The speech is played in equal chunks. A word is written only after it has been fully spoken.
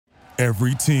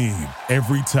Every team,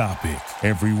 every topic,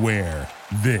 everywhere.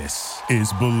 This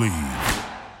is Believe.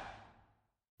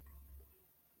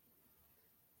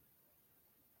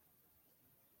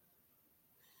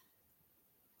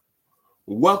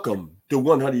 Welcome to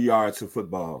 100 Yards of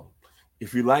Football.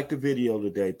 If you like the video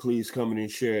today, please come in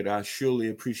and share it. I surely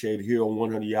appreciate it here on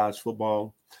 100 Yards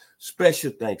Football.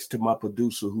 Special thanks to my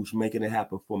producer who's making it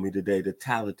happen for me today, the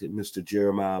talented Mr.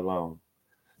 Jeremiah Long.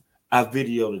 Our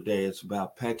video today is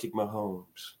about Patrick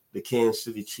Mahomes, the Kansas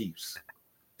City Chiefs,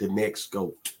 the next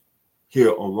GOAT,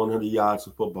 here on 100 Yards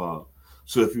of Football.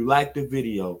 So if you like the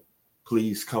video,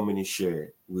 please come in and share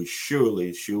it. We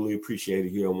surely appreciate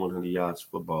it here on 100 Yards of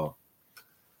Football.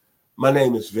 My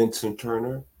name is Vincent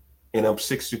Turner, and I'm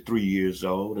 63 years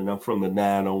old, and I'm from the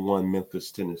 901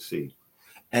 Memphis, Tennessee.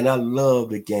 And I love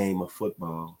the game of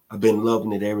football. I've been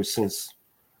loving it ever since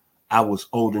I was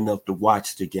old enough to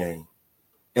watch the game.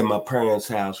 At my parents'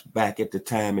 house back at the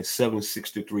time at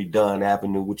 763 Dunn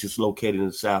Avenue, which is located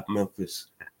in South Memphis,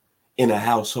 in a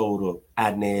household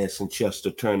of Inez and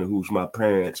Chester Turner, who's my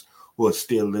parents, who are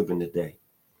still living today.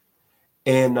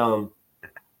 And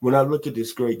when I look at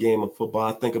this great game of football,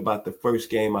 I think about the first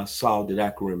game I saw that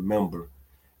I can remember,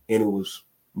 and it was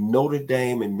Notre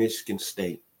Dame and Michigan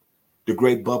State. The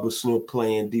great Bubba Smith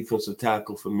playing defensive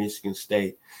tackle for Michigan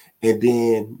State, and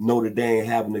then Notre Dame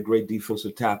having the great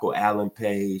defensive tackle Alan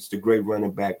Page, the great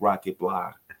running back Rocket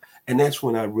Block. And that's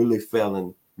when I really fell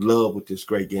in love with this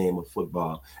great game of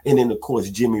football. And then, of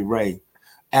course, Jimmy Ray,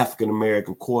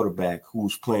 African-American quarterback who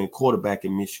was playing quarterback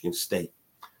in Michigan State.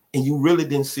 And you really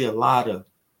didn't see a lot of,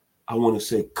 I want to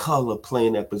say, color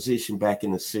playing that position back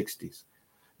in the 60s.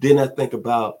 Then I think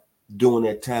about during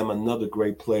that time, another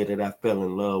great player that I fell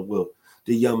in love with,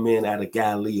 the young man out of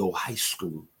Galileo High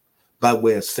School by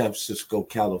way of San Francisco,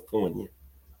 California,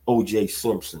 O.J.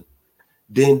 Simpson.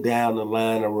 Then down the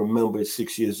line, I remember at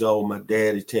 6 years old, my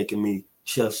dad had taken me,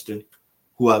 Chester,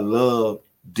 who I love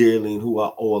dearly and who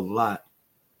I owe a lot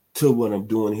to what I'm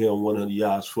doing here on 100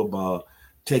 Yards Football,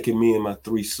 taking me and my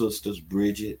three sisters,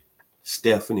 Bridget,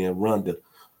 Stephanie, and Rhonda,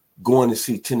 going to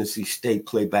see Tennessee State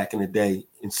play back in the day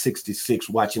in 66,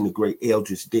 watching the great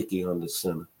Eldridge Dickey under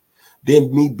center.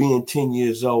 Then me being 10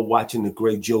 years old, watching the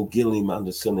great Joe Gilliam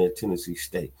under center at Tennessee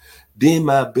State. Then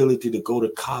my ability to go to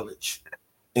college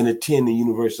and attend the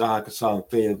University of Arkansas in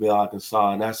Fayetteville,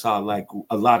 Arkansas. And I saw like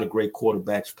a lot of great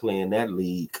quarterbacks playing that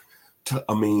league.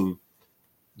 Gary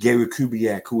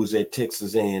Kubiak, who was at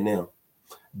Texas A&M.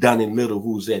 Donnie Little,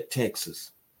 who was at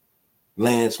Texas.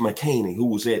 Lance McCaney, who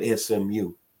was at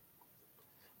SMU.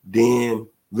 Then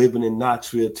living in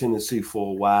Knoxville, Tennessee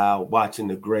for a while, watching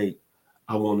the great,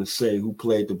 I want to say, who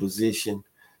played the position,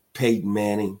 Peyton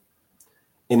Manning.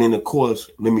 And then, of course,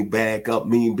 let me back up,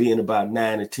 me being about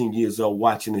 9 or 10 years old,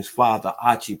 watching his father,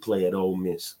 Archie, play at Ole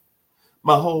Miss.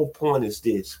 My whole point is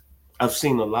this. I've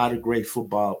seen a lot of great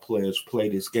football players play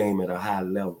this game at a high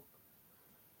level.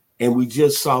 And we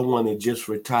just saw one that just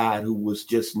retired who was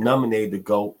just nominated to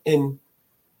go, and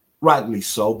rightly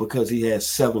so, because he has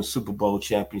 7 Super Bowl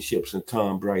championships in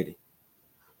Tom Brady.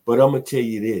 But I'm going to tell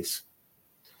you this.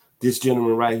 This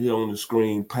gentleman right here on the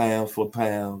screen, pound for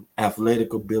pound,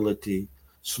 athletic ability,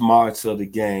 smarts of the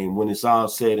game, when it's all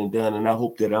said and done, and I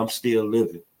hope that I'm still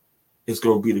living, it's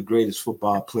going to be the greatest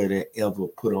football player that ever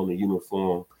put on a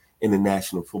uniform in the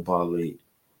National Football League.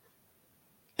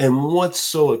 And what's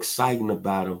so exciting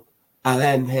about him, I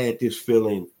hadn't had this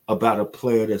feeling about a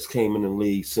player that's came in the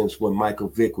league since when Michael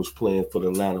Vick was playing for the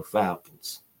Atlanta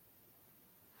Falcons.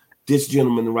 This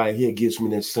gentleman right here gives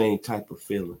me that same type of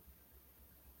feeling.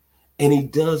 And he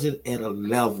does it at a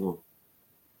level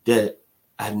that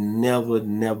I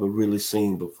never really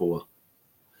seen before.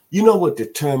 You know what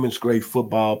determines great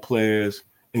football players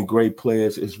and great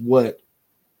players is what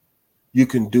you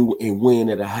can do and win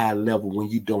at a high level when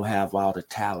you don't have all the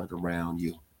talent around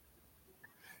you.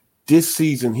 This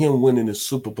season, him winning the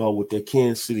Super Bowl with the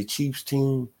Kansas City Chiefs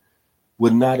team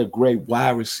with not a great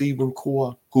wide receiving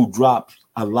core who dropped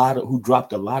a lot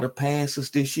of passes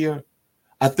this year.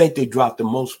 I think they dropped the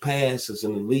most passes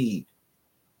in the league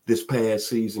this past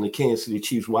season, the Kansas City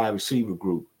Chiefs wide receiver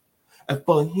group. And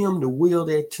for him to wheel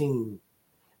that team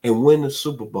and win the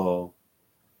Super Bowl,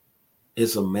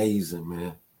 it's amazing,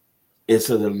 man.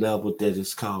 It's at a level that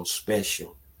is called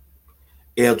special.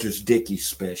 Eldridge Dickey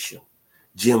special.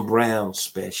 Jim Brown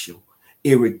special.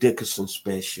 Eric Dickerson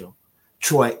special.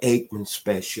 Troy Aikman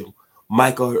special.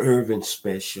 Michael Irvin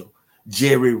special.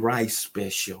 Jerry Rice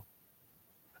special.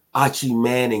 Archie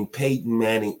Manning, Peyton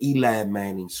Manning, Eli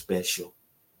Manning special.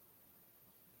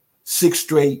 6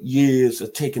 straight years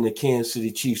of taking the Kansas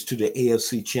City Chiefs to the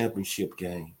AFC Championship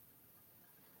game.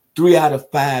 3 out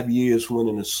of 5 years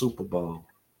winning the Super Bowl.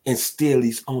 And still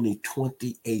he's only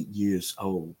 28 years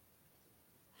old.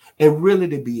 And really,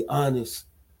 to be honest,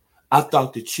 I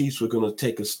thought the Chiefs were going to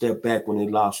take a step back when they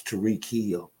lost Tyreek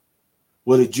Hill.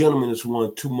 Well, the gentleman has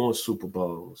won 2 more Super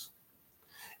Bowls.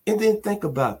 And then think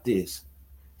about this.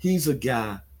 He's a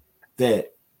guy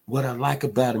that what I like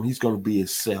about him, he's going to be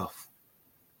himself.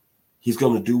 He's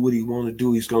going to do what he want to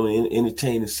do. He's going to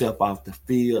entertain himself off the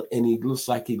field. And he looks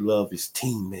like he loves his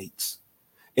teammates.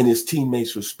 And his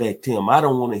teammates respect him. I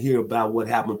don't want to hear about what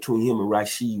happened between him and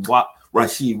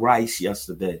Rashid Rice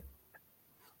yesterday.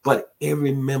 But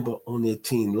every member on their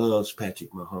team loves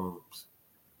Patrick Mahomes.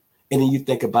 And then you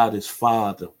think about his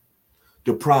father,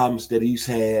 the problems that he's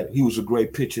had. He was a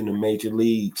great pitcher in the major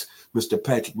leagues, Mr.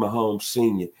 Patrick Mahomes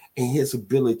Sr., and his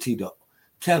ability to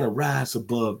kind of rise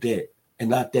above that and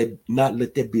not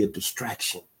let that be a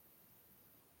distraction.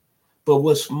 But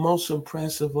what's most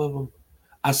impressive of him,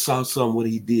 I saw what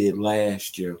he did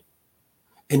last year.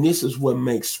 And this is what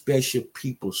makes special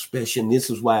people special. And this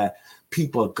is why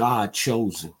people are God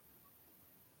chosen.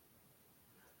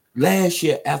 Last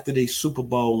year, after the Super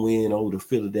Bowl win over the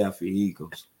Philadelphia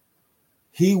Eagles,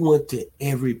 he went to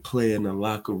every player in the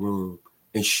locker room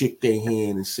and shook their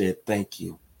hand and said, thank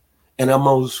you. And I'm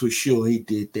almost for sure he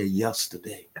did that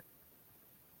yesterday.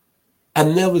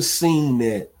 I've never seen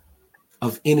that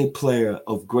of any player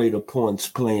of great importance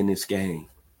playing this game.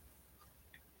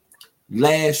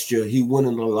 Last year, he went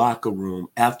in the locker room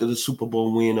after the Super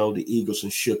Bowl win over the Eagles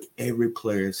and shook every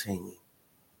player's hand.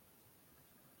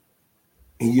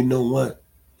 And you know what?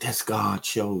 That's God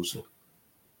chosen.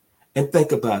 And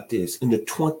think about this. In the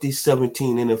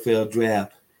 2017 NFL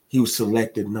draft, he was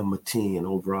selected number 10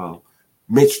 overall.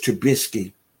 Mitch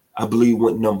Trubisky, I believe,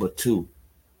 went number 2.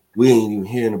 We ain't even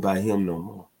hearing about him no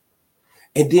more.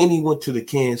 And then he went to the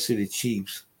Kansas City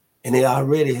Chiefs. And they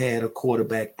already had a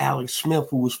quarterback, Alex Smith,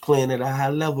 who was playing at a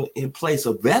high level in place,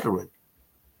 a veteran.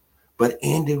 But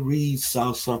Andy Reid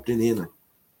saw something in him.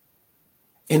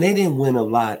 And they didn't win a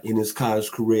lot in his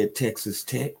college career at Texas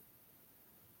Tech.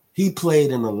 He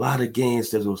played in a lot of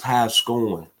games that was high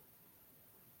scoring.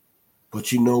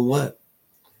 But you know what?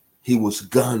 He was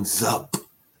guns up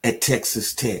at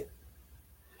Texas Tech.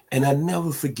 And I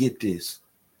never forget this.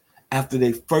 After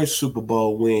their first Super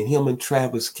Bowl win, him and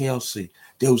Travis Kelce,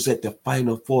 they was at the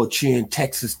Final Four cheering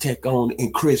Texas Tech on,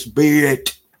 and Chris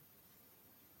Beard.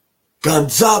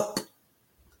 Guns up.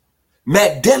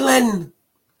 Matt Dillon.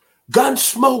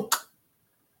 Gunsmoke.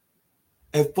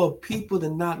 And for people to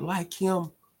not like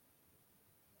him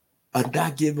or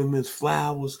not give him his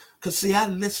flowers, because see, I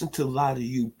listen to a lot of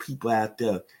you people out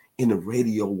there in the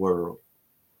radio world.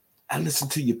 I listen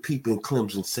to your people in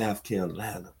Clemson, South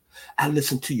Carolina. I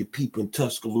listen to your people in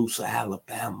Tuscaloosa,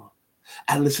 Alabama.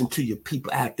 I listen to your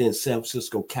people out there in San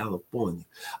Francisco, California.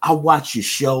 I watch your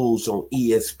shows on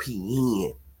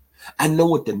ESPN. I know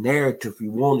what the narrative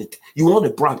you wanted. You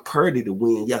wanted Brock Purdy to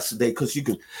win yesterday because you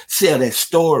can sell that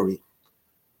story.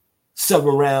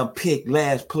 7th-round pick,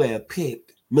 last player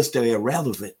picked, Mr.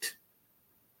 Irrelevant.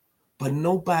 But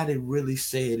nobody really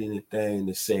said anything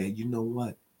to say, you know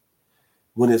what?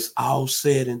 When it's all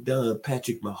said and done,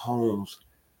 Patrick Mahomes,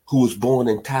 who was born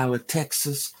in Tyler,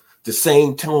 Texas, the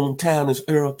same hometown as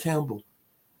Earl Campbell,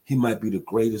 he might be the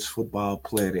greatest football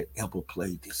player that ever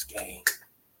played this game.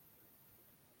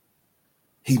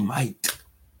 He might.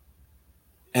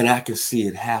 And I can see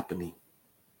it happening.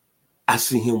 I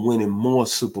see him winning more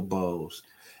Super Bowls.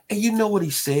 And you know what he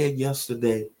said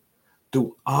yesterday?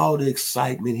 Through all the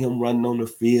excitement, him running on the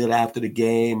field after the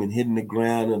game and hitting the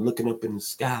ground and looking up in the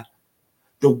sky,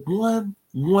 the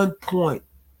one point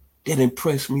that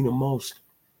impressed me the most,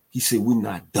 he said, we're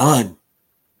not done.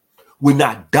 We're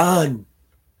not done.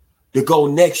 To go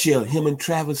next year, him and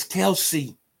Travis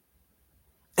Kelce.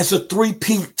 It's a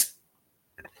three-peat.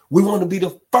 We want to be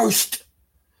the first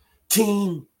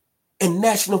team in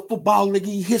National Football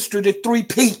League history to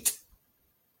three-peat.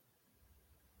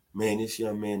 Man, this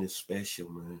young man is special,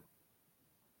 man.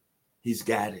 He's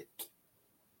got it.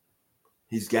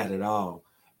 He's got it all.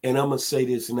 And I'm going to say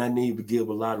this, and I need to give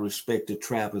a lot of respect to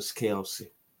Travis Kelce.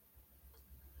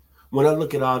 When I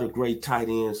look at all the great tight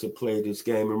ends that played this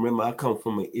game, remember, I come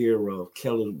from an era of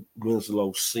Kelly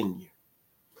Winslow Sr.,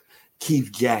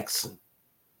 Keith Jackson,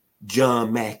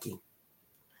 John Mackey.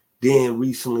 Then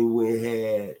recently we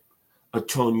had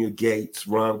Antonio Gates,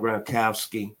 Ron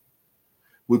Gronkowski.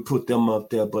 We put them up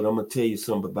there, but I'm going to tell you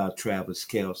something about Travis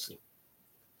Kelce.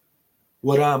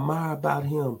 What I admire about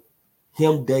him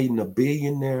dating a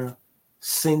billionaire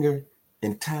singer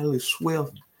and Taylor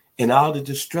Swift and all the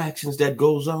distractions that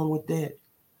goes on with that,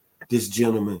 this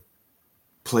gentleman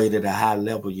played at a high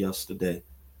level yesterday.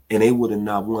 And they would have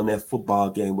not won that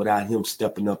football game without him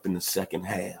stepping up in the second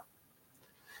half.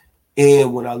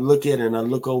 And when I look at it and I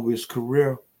look over his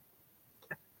career,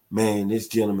 man, this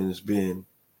gentleman has been,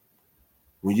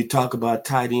 when you talk about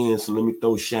tight ends, so let me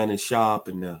throw Shannon Sharp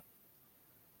in there.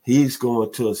 He's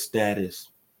going to a status,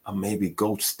 or maybe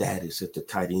GOAT status at the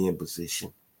tight end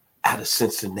position out of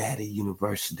Cincinnati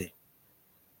University.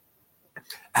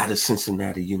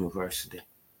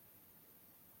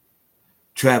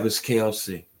 Travis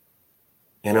Kelce,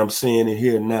 and I'm saying it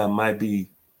here now, might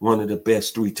be one of the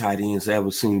best 3 tight ends I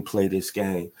ever seen play this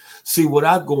game. See, what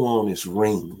I go on is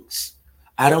rings.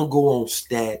 I don't go on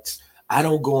stats. I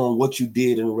don't go on what you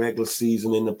did in the regular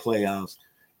season, in the playoffs.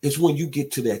 It's when you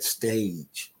get to that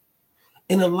stage.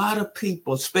 And a lot of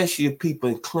people, especially people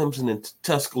in Clemson and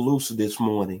Tuscaloosa this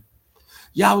morning,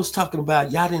 y'all was talking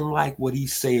about y'all didn't like what he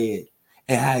said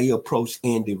and how he approached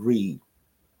Andy Reid.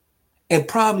 And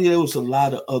probably there was a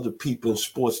lot of other people in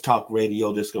sports talk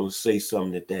radio that's going to say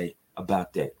something today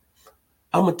about that.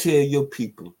 I'm going to tell your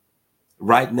people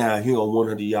right now here on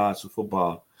 100 Yards of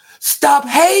Football, stop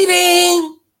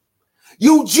hating.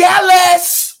 You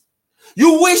jealous.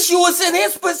 You wish you was in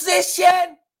his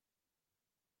position.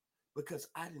 Because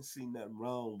I didn't see nothing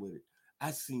wrong with it.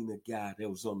 I seen a guy that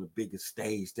was on the biggest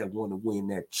stage that wanted to win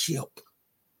that chip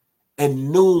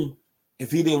and knew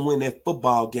if he didn't win that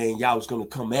football game, y'all was going to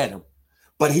come at him.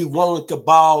 But he wanted the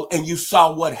ball, and you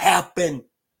saw what happened.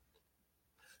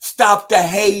 Stop the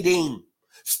hating.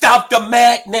 Stop the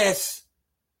madness.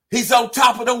 He's on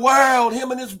top of the world,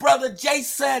 him and his brother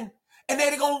Jason, and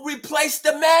they're going to replace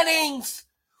the Mannings.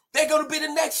 They're going to be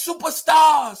the next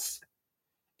superstars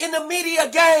in the media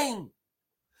game.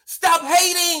 Stop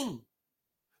hating.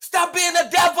 Stop being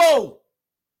a devil.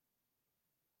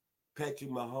 Patrick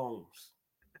Mahomes.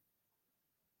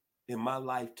 In my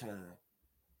lifetime,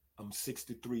 I'm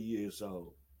 63 years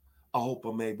old. I hope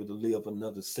I'm able to live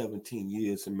another 17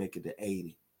 years and make it to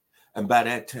 80. And by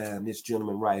that time, this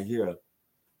gentleman right here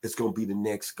is going to be the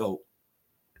next GOAT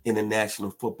in the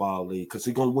National Football League because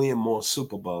he's going to win more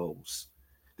Super Bowls.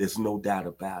 There's no doubt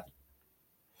about it.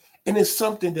 And it's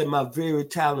something that my very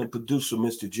talented producer,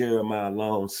 Mr. Jeremiah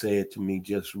Long, said to me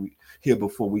just here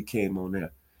before we came on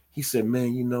there. He said,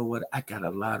 man, you know what? I got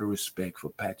a lot of respect for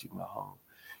Patrick Mahomes.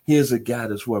 Here's a guy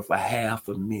that's worth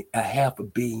 $500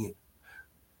 million.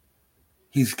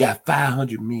 He's got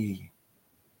 $500 million,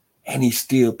 and he's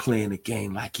still playing the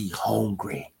game like he's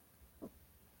hungry,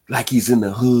 like he's in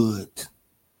the hood,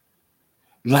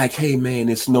 like, hey, man,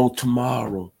 it's no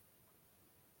tomorrow.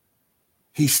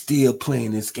 He's still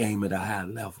playing this game at a high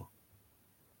level,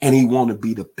 and he want to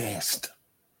be the best.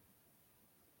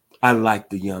 I like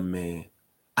the young man.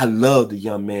 I love the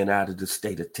young man out of the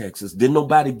state of Texas. Didn't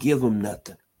nobody give him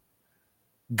nothing.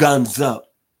 Guns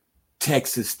up,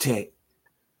 Texas Tech,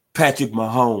 Patrick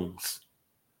Mahomes.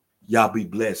 Y'all be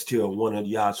blessed here on 100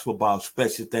 Yards Football.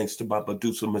 Special thanks to my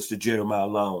producer, Mr. Jeremiah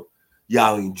Long.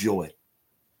 Y'all enjoy.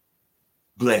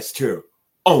 Blessed here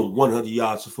on 100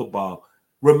 Yards of Football.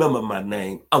 Remember my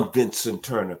name. I'm Vincent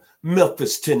Turner,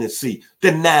 Memphis, Tennessee,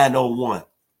 the 901.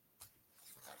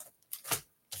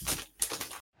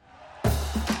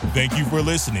 Thank you for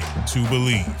listening to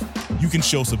Believe. You can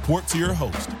show support to your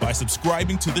host by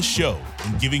subscribing to the show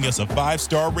and giving us a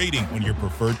 5-star rating on your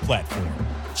preferred platform.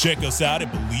 Check us out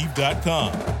at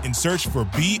Believe.com and search for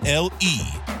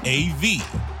BLEAV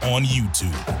on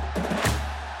YouTube.